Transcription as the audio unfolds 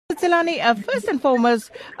Tshelane, first and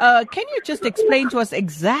foremost, can you just explain to us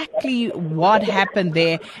exactly what happened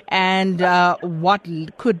there and what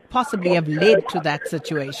could possibly have led to that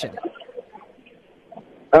situation?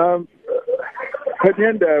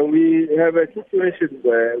 Kamwendo, we have a situation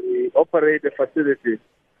where we operate a facility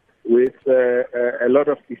with a lot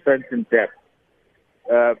of defense in depth.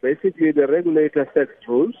 Basically, the regulator sets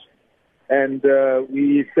rules, and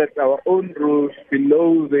we set our own rules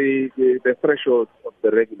below the thresholds of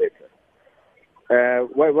the regulator.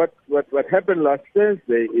 What happened last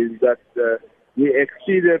Thursday is that we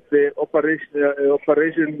exceeded the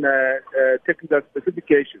operation technical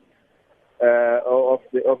specifications of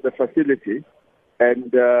the facility,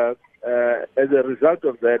 and as a result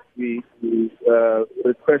of that, we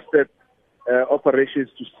requested operations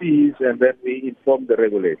to cease, and then we informed the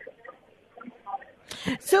regulator.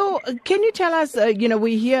 So can you tell us,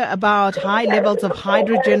 we hear about high levels of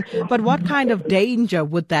hydrogen, but what kind of danger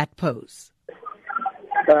would that pose?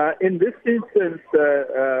 In this instance,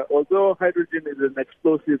 although hydrogen is an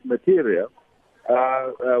explosive material,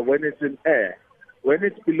 when it's in air, when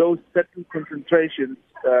it's below certain concentrations,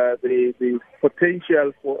 the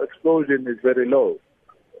potential for explosion is very low.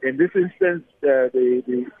 In this instance,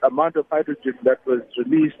 the amount of hydrogen that was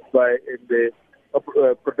released in the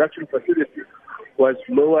production facility was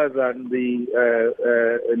lower than the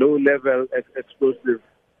low-level explosive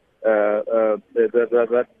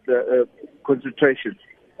concentration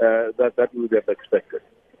that we would have expected.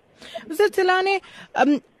 Mr. Tshelane,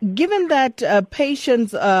 given that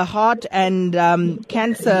patients, heart and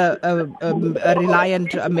cancer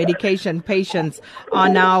reliant medication patients are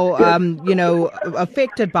now,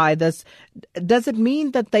 affected by this, does it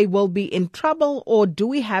mean that they will be in trouble, or do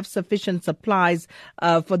we have sufficient supplies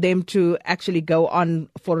for them to actually go on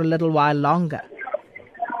for a little while longer?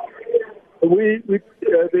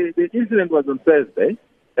 The incident was on Thursday,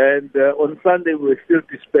 and on Sunday we were still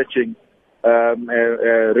dispatching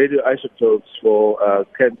radioisotopes for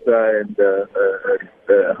cancer and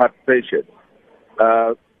heart patients.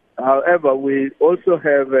 However, we also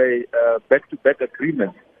have a back-to-back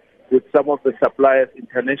agreement with some of the suppliers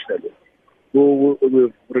internationally who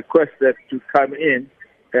will request us to come in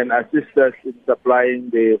and assist us in supplying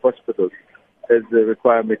the hospitals as they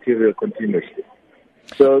require material continuously.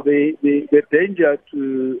 So the danger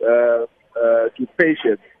to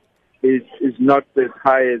patients is not as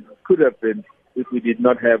high as it could have been if we did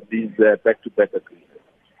not have these back-to-back agreements.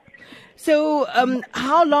 So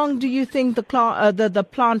how long do you think the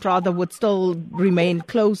plant would still remain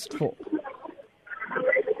closed for?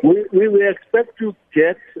 We expect to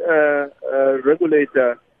get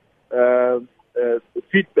regulator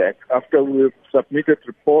feedback after we've submitted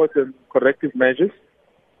reports and corrective measures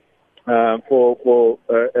for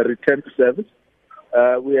a return to service.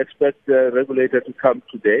 We expect the regulator to come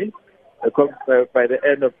today, by the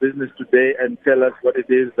end of business today, and tell us what it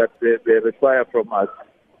is that they require from us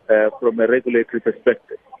from a regulatory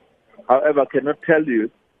perspective. However, I cannot tell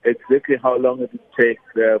you exactly how long it will take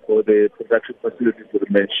for the production facility to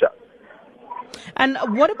remain shut. And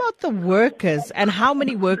what about the workers, and how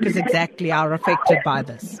many workers exactly are affected by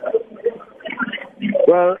this?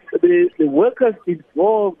 Well, the workers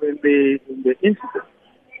involved in the incident,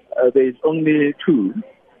 there is only two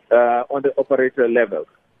on the operator level.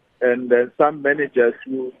 And some managers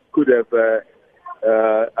who could have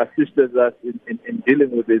assisted us in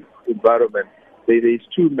dealing with this environment, there is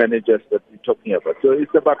two managers that we're talking about. So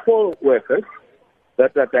it's about 4 workers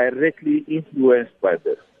that are directly influenced by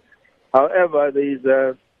this. However,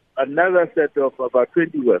 there is another set of about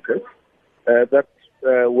 20 workers that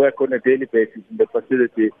work on a daily basis in the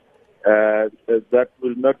facility that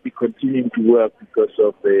will not be continuing to work because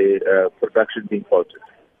of the production being halted.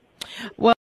 Well,